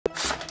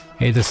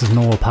Hey, this is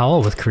Noel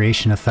Powell with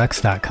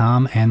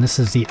CreationEffects.com, and this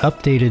is the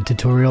updated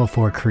tutorial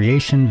for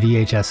Creation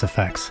VHS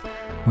Effects,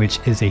 which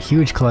is a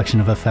huge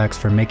collection of effects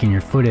for making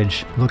your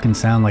footage look and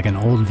sound like an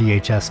old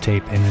VHS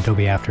tape in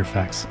Adobe After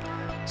Effects.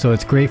 So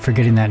it's great for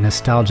getting that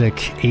nostalgic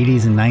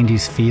 80s and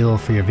 90s feel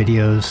for your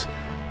videos,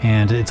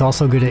 and it's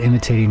also good at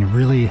imitating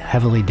really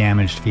heavily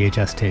damaged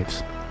VHS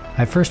tapes.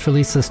 I first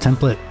released this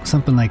template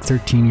something like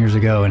 13 years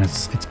ago, and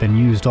it's been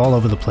used all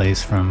over the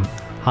place, from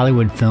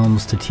Hollywood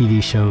films to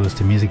TV shows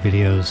to music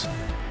videos,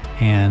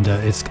 and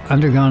it's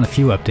undergone a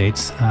few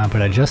updates,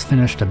 but I just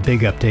finished a big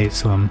update,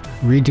 so I'm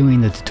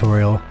redoing the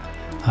tutorial.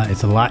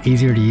 It's a lot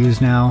easier to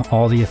use now.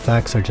 All the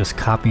effects are just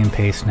copy and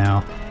paste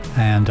now,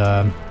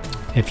 and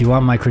if you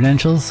want my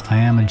credentials, I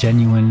am a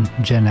genuine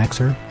Gen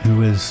Xer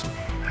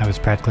I was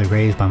practically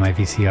raised by my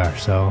VCR,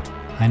 so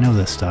I know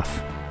this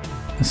stuff.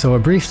 So a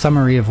brief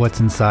summary of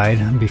what's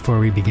inside before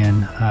we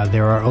begin.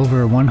 There are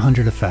over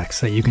 100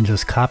 effects that you can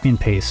just copy and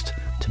paste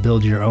to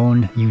build your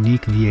own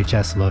unique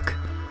VHS look.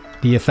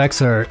 The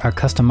effects are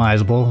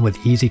customizable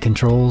with easy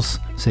controls,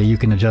 so you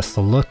can adjust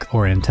the look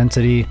or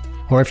intensity.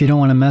 Or if you don't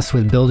want to mess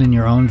with building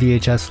your own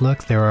VHS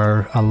look, there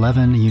are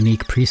 11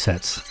 unique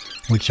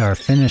presets, which are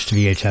finished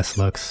VHS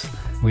looks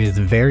with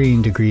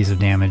varying degrees of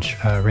damage,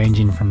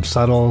 ranging from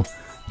subtle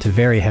to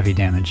very heavy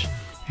damage.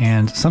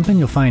 And something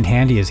you'll find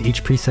handy is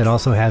each preset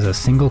also has a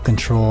single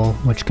control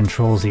which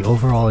controls the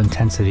overall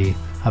intensity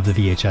of the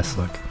VHS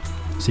look.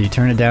 So you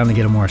turn it down to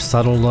get a more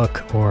subtle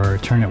look, or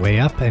turn it way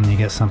up and you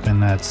get something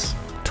that's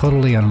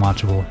totally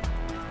unwatchable.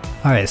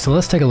 Alright, so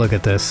let's take a look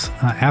at this.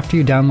 After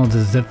you download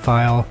the zip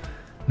file,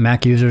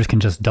 Mac users can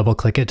just double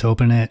click it to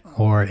open it,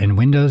 or in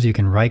Windows you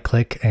can right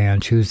click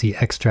and choose the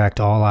Extract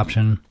All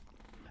option.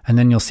 And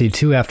then you'll see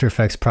two After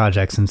Effects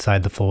projects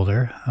inside the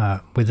folder.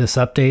 With this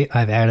update,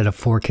 I've added a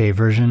 4K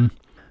version.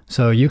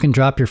 So you can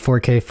drop your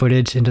 4K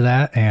footage into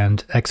that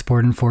and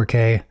export in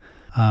 4K.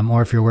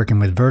 Or if you're working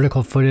with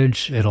vertical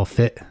footage, it'll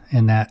fit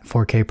in that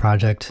 4K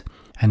project,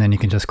 and then you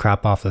can just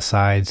crop off the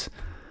sides.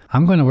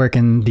 I'm going to work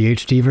in the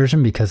HD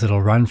version because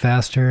it'll run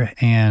faster,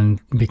 and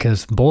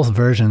because both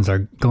versions are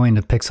going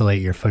to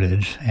pixelate your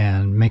footage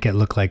and make it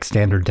look like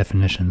standard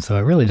definition, so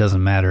it really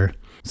doesn't matter.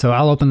 So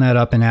I'll open that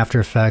up in After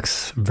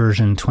Effects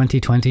version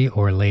 2020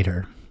 or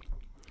later.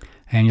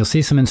 And you'll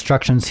see some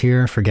instructions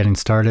here for getting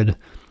started.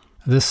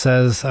 This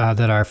says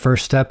that our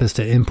first step is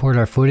to import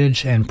our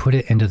footage and put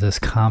it into this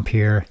comp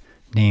here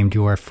named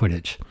Your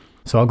Footage.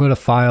 So I'll go to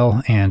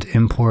File and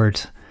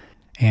Import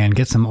and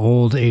get some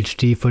old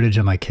HD footage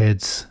of my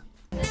kids.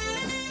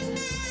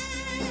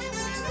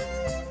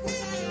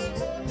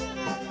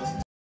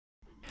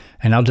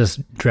 And I'll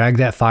just drag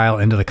that file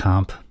into the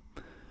comp,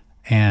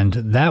 and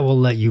that will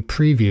let you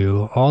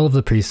preview all of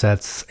the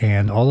presets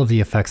and all of the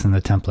effects in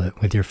the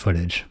template with your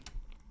footage.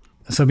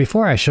 So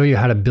before I show you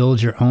how to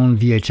build your own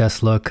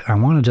VHS look, I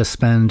want to just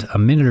spend a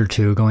minute or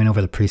two going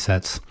over the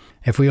presets.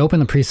 If we open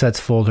the presets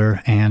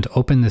folder and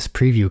open this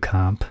preview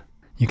comp,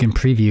 you can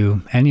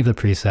preview any of the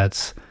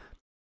presets.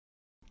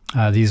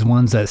 These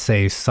ones that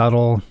say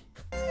subtle,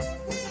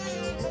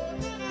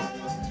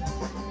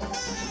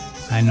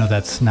 I know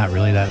that's not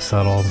really that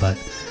subtle, but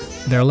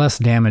they're less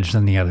damaged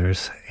than the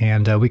others,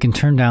 and we can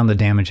turn down the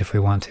damage if we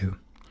want to.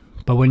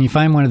 But when you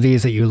find one of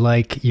these that you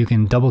like, you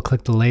can double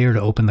click the layer to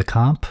open the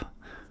comp,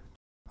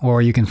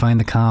 or you can find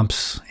the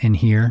comps in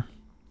here.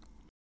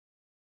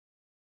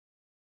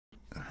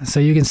 So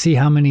you can see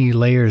how many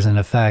layers and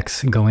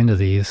effects go into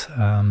these,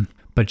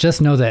 but just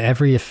know that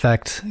every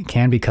effect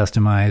can be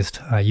customized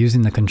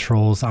using the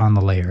controls on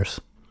the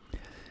layers.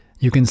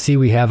 You can see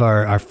we have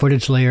our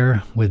footage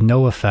layer with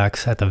no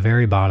effects at the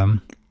very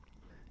bottom.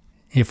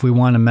 If we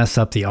want to mess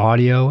up the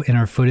audio in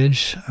our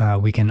footage,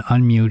 we can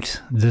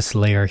unmute this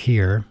layer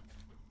here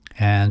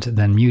and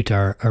then mute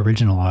our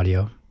original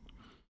audio.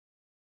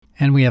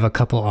 And we have a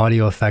couple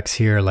audio effects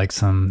here, like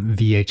some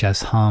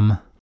VHS hum.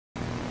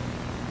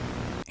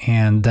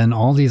 And then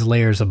all these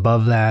layers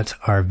above that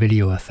are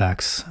video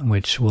effects,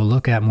 which we'll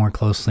look at more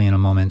closely in a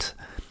moment.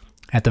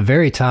 At the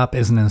very top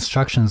is an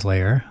instructions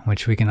layer,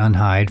 which we can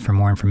unhide for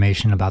more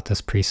information about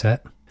this preset.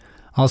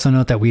 Also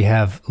note that we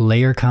have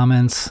layer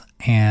comments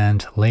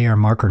and layer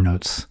marker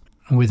notes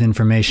with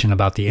information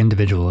about the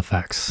individual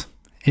effects,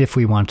 if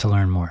we want to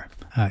learn more.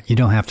 You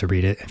don't have to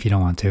read it if you don't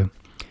want to.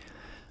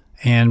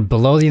 And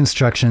below the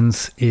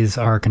instructions is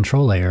our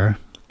control layer.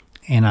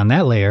 And on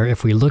that layer,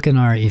 if we look in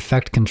our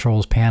Effect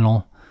Controls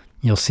panel,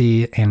 you'll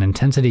see an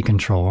intensity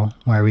control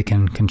where we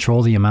can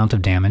control the amount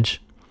of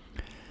damage.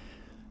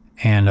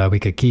 And we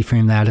could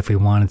keyframe that if we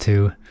wanted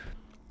to.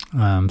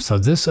 So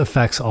this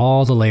affects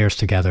all the layers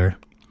together.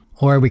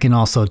 Or we can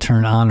also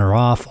turn on or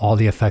off all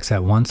the effects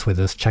at once with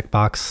this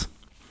checkbox.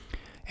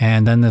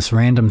 And then this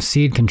random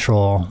seed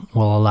control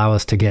will allow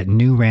us to get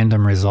new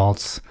random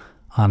results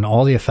on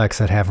all the effects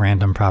that have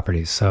random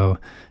properties. So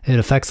it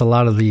affects a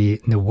lot of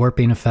the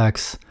warping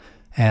effects,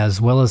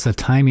 as well as the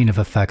timing of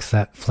effects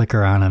that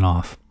flicker on and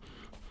off.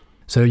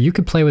 So you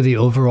could play with the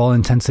overall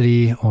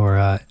intensity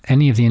or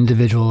any of the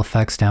individual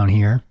effects down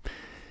here.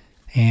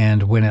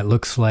 And when it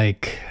looks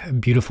like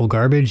beautiful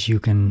garbage, you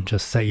can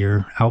just set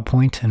your out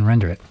point and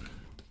render it.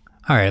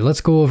 Alright, let's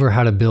go over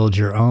how to build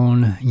your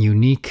own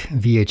unique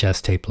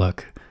VHS tape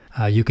look.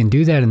 You can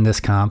do that in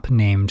this comp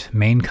named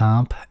main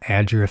comp,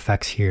 add your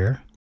effects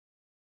here.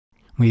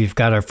 We've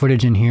got our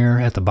footage in here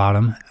at the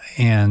bottom,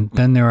 and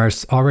then there are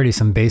already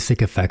some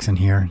basic effects in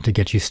here to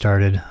get you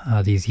started.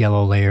 These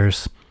yellow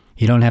layers.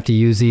 You don't have to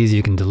use these,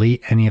 you can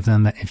delete any of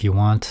them if you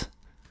want.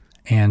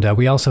 And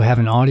we also have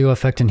an audio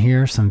effect in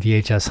here, some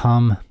VHS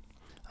hum.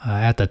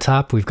 At the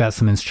top we've got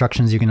some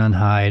instructions you can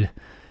unhide,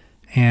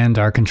 and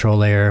our control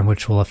layer,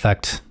 which will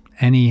affect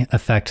any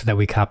effect that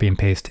we copy and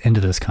paste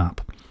into this comp.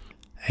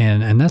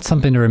 And that's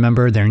something to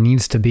remember. There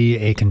needs to be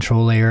a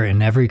control layer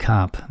in every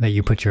comp that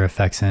you put your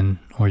effects in,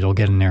 or you'll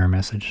get an error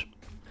message.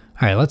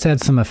 Alright, let's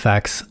add some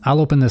effects.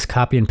 I'll open this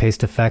copy and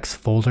paste effects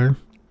folder.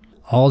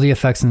 All the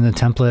effects in the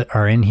template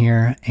are in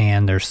here,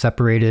 and they're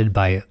separated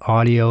by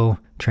audio,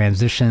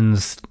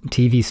 transitions,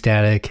 TV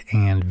static,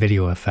 and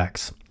video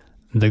effects.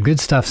 The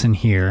good stuff's in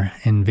here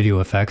in video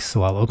effects,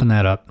 so I'll open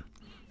that up,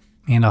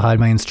 and I'll hide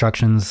my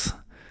instructions.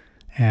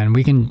 And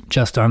we can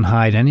just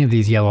unhide any of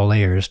these yellow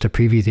layers to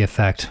preview the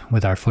effect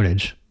with our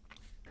footage.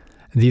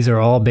 These are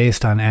all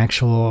based on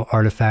actual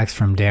artifacts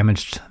from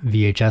damaged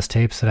VHS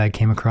tapes that I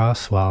came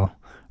across while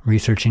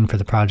researching for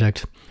the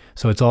project.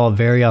 So it's all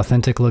very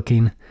authentic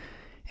looking,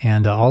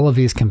 and all of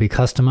these can be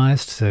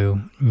customized. So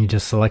you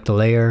just select a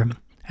layer,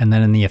 and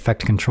then in the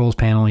effect controls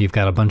panel you've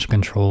got a bunch of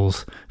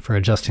controls for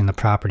adjusting the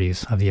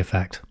properties of the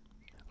effect.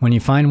 When you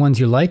find ones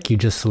you like, you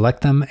just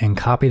select them and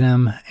copy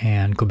them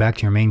and go back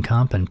to your main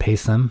comp and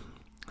paste them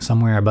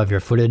somewhere above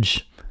your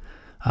footage.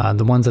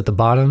 The ones at the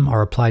bottom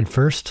are applied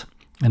first,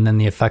 and then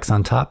the effects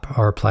on top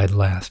are applied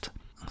last.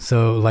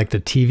 So like the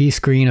TV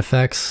screen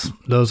effects,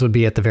 those would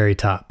be at the very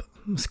top.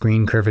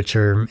 Screen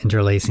curvature,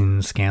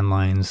 interlacing, scan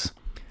lines.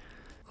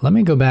 Let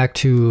me go back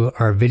to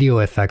our video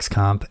effects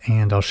comp,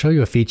 and I'll show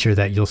you a feature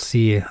that you'll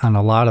see on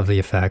a lot of the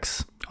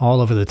effects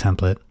all over the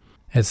template.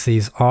 It's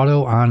these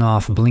auto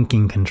on-off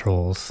blinking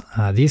controls.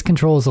 These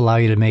controls allow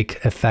you to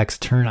make effects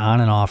turn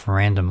on and off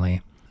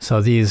randomly. So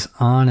these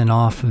on and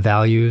off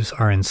values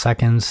are in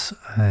seconds,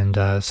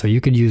 and so you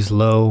could use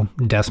low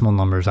decimal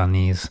numbers on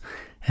these,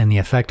 and the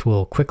effect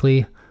will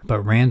quickly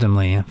but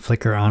randomly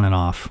flicker on and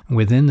off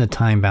within the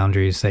time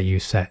boundaries that you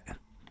set.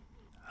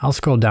 I'll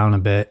scroll down a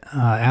bit.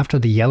 After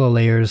the yellow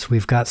layers,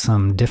 we've got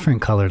some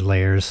different colored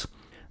layers.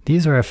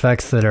 These are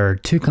effects that are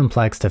too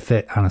complex to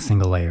fit on a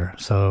single layer,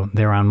 so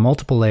they're on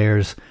multiple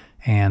layers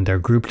and they're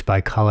grouped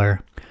by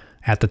color.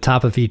 At the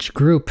top of each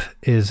group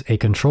is a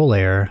control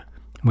layer,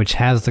 which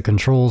has the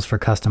controls for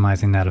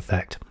customizing that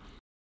effect.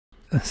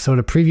 So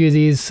to preview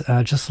these,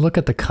 just look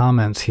at the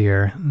comments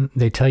here.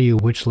 They tell you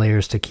which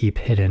layers to keep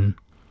hidden.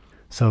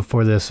 So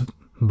for this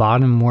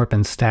bottom warp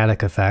and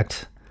static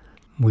effect,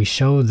 we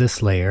show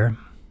this layer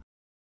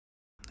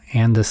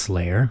and this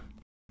layer,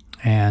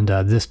 and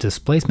this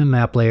displacement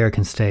map layer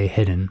can stay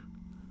hidden.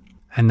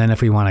 And then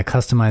if we want to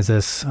customize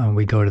this,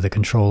 we go to the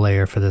control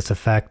layer for this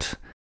effect,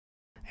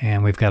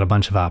 and we've got a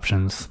bunch of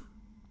options.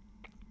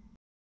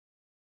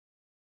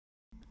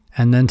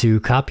 And then to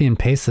copy and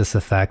paste this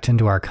effect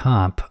into our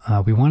comp,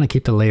 we want to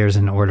keep the layers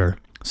in order.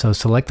 So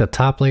select the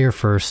top layer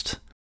first,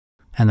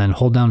 and then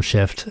hold down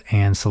Shift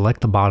and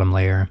select the bottom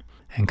layer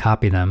and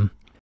copy them.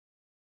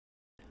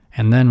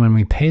 And then when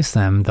we paste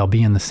them, they'll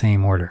be in the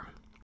same order.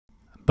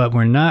 But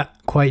we're not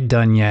quite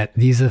done yet.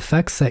 These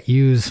effects that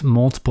use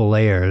multiple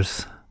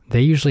layers,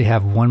 they usually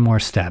have one more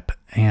step.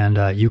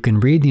 And you can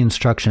read the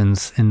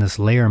instructions in this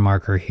layer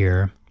marker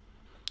here.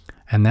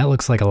 And that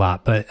looks like a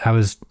lot, but I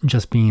was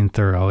just being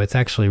thorough. It's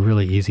actually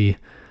really easy.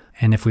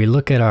 And if we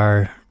look at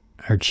our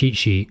cheat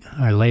sheet,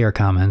 our layer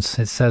comments,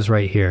 it says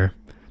right here,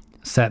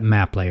 set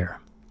map layer.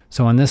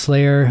 So on this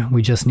layer,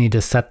 we just need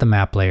to set the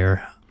map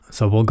layer.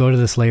 So we'll go to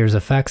this layer's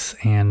effects,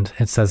 and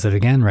it says it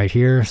again right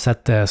here,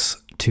 set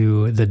this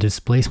to the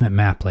displacement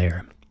map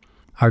layer.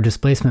 Our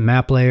displacement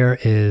map layer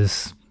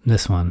is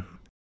this one.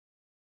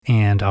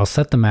 And I'll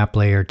set the map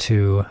layer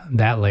to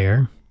that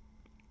layer.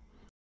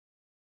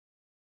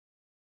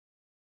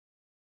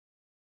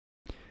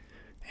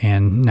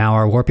 And now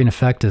our warping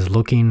effect is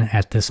looking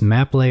at this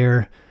map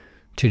layer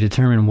to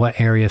determine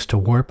what areas to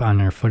warp on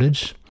our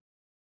footage.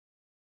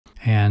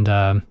 And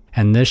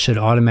this should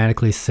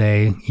automatically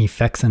say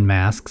effects and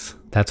masks.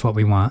 That's what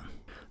we want.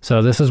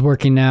 So this is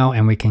working now,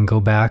 and we can go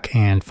back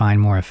and find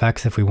more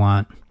effects if we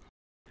want.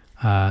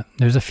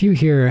 There's a few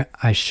here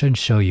I should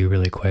show you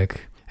really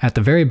quick. At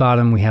the very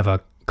bottom, we have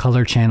a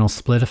color channel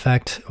split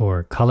effect,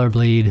 or color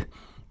bleed,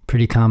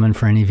 pretty common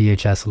for any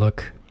VHS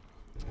look.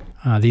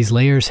 These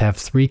layers have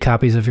 3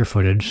 copies of your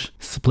footage,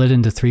 split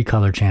into 3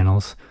 color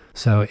channels.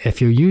 So if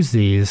you use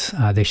these,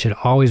 they should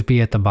always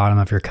be at the bottom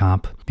of your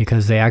comp,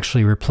 because they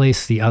actually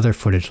replace the other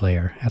footage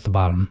layer at the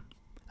bottom.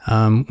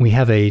 We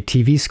have a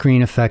TV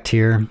screen effect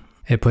here.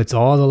 It puts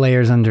all the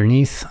layers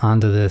underneath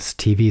onto this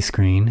TV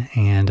screen,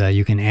 and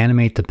you can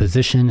animate the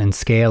position and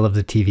scale of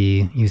the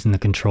TV using the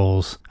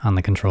controls on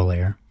the control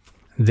layer.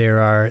 There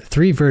are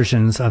 3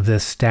 versions of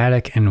this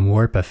static and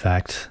warp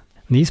effect.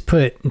 These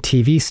put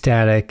TV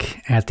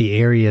static at the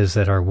areas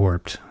that are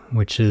warped,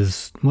 which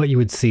is what you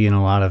would see in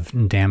a lot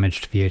of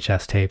damaged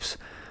VHS tapes.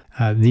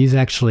 These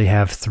actually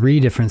have 3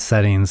 different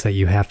settings that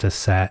you have to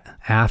set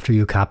after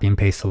you copy and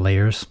paste the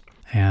layers,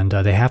 and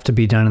they have to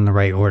be done in the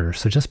right order.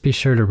 So just be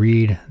sure to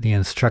read the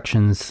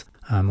instructions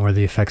or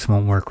the effects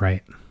won't work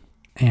right.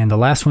 And the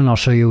last one I'll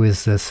show you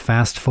is this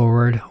fast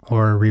forward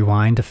or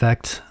rewind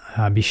effect.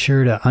 Be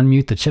sure to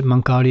unmute the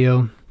chipmunk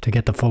audio to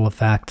get the full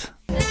effect.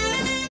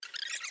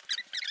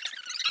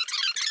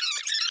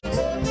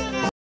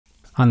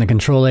 On the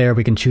control layer,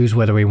 we can choose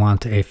whether we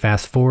want a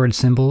fast forward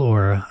symbol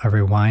or a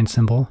rewind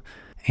symbol.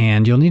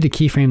 And you'll need to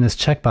keyframe this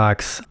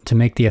checkbox to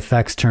make the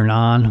effects turn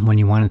on when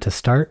you want it to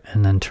start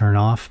and then turn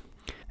off.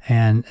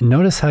 And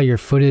notice how your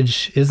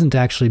footage isn't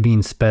actually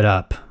being sped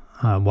up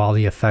while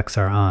the effects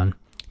are on.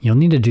 You'll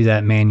need to do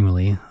that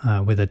manually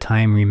with a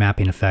time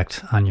remapping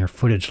effect on your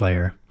footage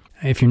layer.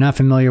 If you're not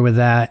familiar with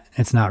that,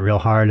 it's not real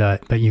hard,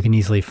 but you can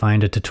easily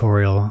find a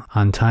tutorial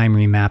on time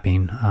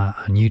remapping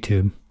on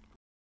YouTube.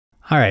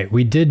 All right,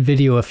 we did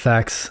video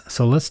effects,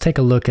 so let's take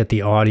a look at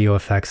the audio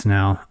effects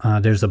now.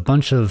 There's a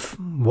bunch of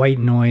white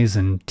noise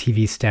and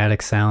TV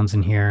static sounds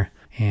in here,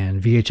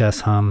 and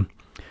VHS hum.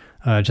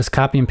 Just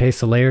copy and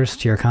paste the layers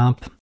to your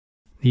comp.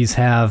 These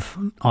have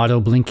auto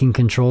blinking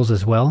controls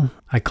as well.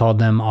 I called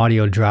them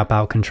audio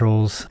dropout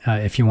controls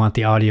if you want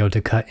the audio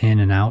to cut in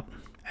and out.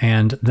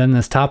 And then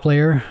this top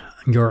layer,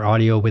 your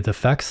audio with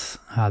effects,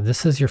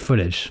 this is your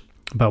footage,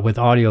 but with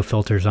audio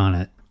filters on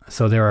it.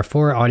 So there are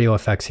 4 audio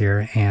effects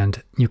here,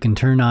 and you can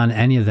turn on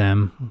any of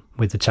them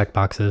with the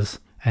checkboxes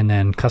and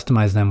then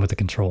customize them with the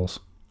controls.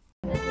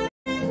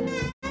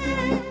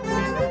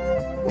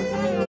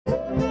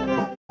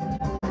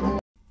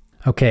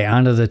 Okay,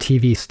 onto the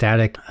TV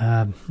static.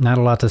 Not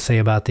a lot to say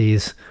about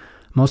these.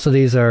 Most of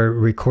these are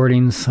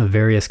recordings of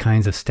various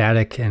kinds of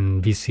static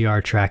and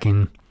VCR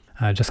tracking.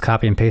 Just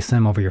copy and paste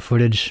them over your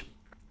footage.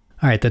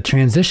 All right, the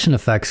transition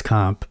effects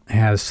comp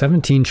has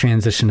 17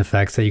 transition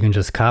effects that you can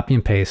just copy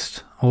and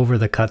paste over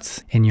the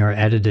cuts in your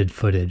edited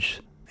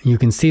footage. You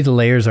can see the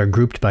layers are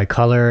grouped by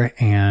color,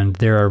 and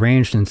they're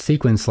arranged in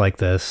sequence like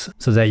this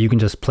so that you can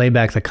just play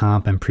back the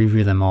comp and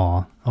preview them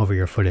all over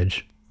your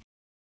footage.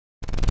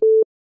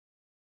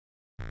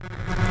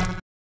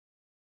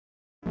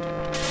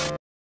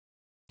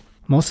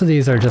 Most of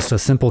these are just a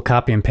simple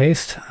copy and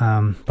paste,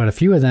 but a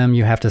few of them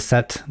you have to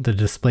set the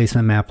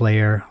displacement map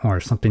layer or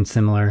something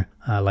similar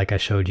like I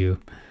showed you.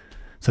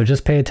 So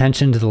just pay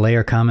attention to the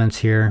layer comments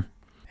here,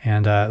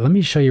 and let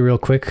me show you real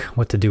quick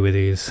what to do with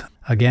these.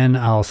 Again,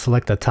 I'll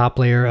select the top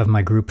layer of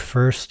my group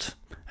first,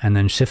 and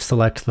then shift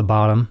select the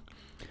bottom,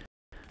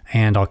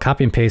 and I'll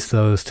copy and paste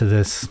those to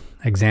this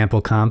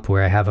example comp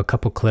where I have a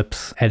couple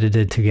clips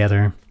edited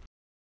together.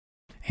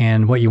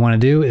 And what you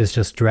want to do is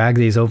just drag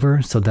these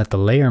over so that the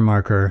layer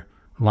marker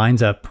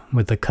lines up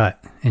with the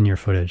cut in your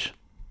footage.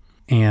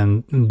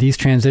 And these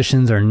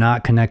transitions are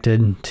not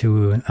connected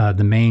to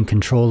the main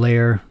control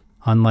layer,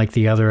 unlike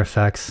the other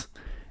effects.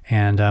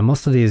 And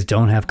most of these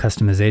don't have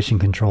customization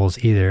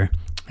controls either.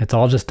 It's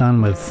all just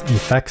done with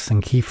effects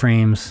and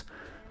keyframes.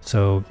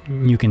 So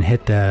you can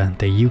hit the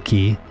U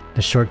key,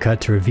 the shortcut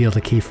to reveal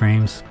the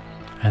keyframes,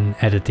 and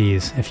edit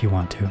these if you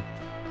want to.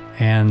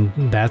 And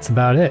that's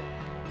about it.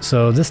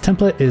 So this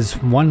template is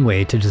one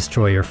way to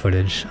destroy your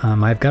footage.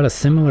 I've got a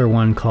similar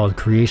one called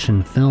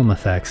Creation Film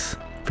Effects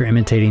for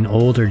imitating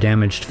old or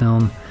damaged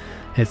film.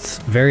 It's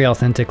very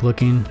authentic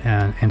looking,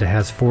 and it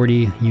has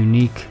 40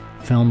 unique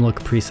film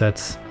look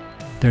presets.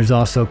 There's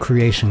also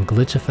Creation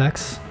Glitch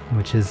Effects,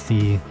 which is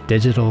the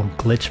digital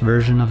glitch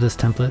version of this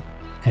template.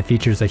 It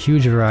features a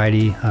huge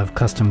variety of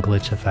custom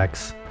glitch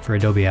effects for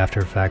Adobe After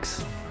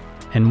Effects.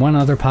 And one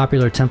other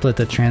popular template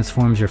that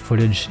transforms your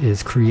footage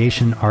is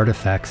Creation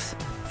Artifacts,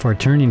 for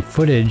turning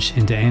footage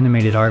into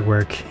animated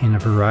artwork in a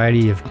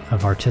variety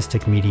of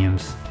artistic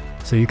mediums.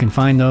 So you can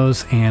find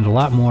those and a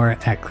lot more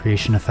at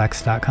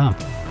creationeffects.com.